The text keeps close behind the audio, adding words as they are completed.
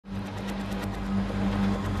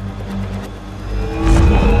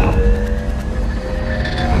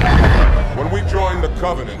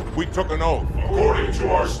Covenant, we took an oath. According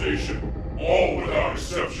to our station, all without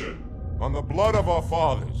exception. On the blood of our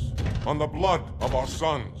fathers, on the blood of our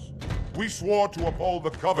sons, we swore to uphold the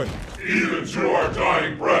Covenant. Even to our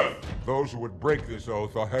dying breath. Those who would break this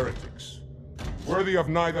oath are heretics, worthy of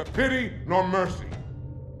neither pity nor mercy.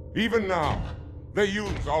 Even now, they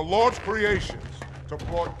use our Lord's creations to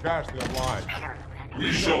broadcast their lies.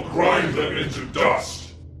 We shall grind them into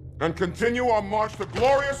dust. And continue our march to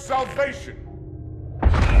glorious salvation.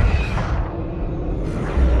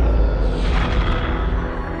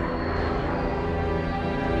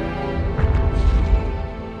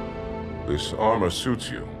 This armor suits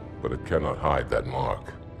you, but it cannot hide that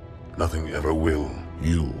mark. Nothing ever will.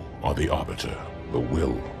 You are the Arbiter, the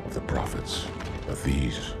will of the prophets. But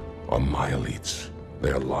these are my elites.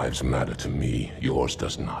 Their lives matter to me, yours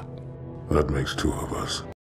does not. That makes two of us.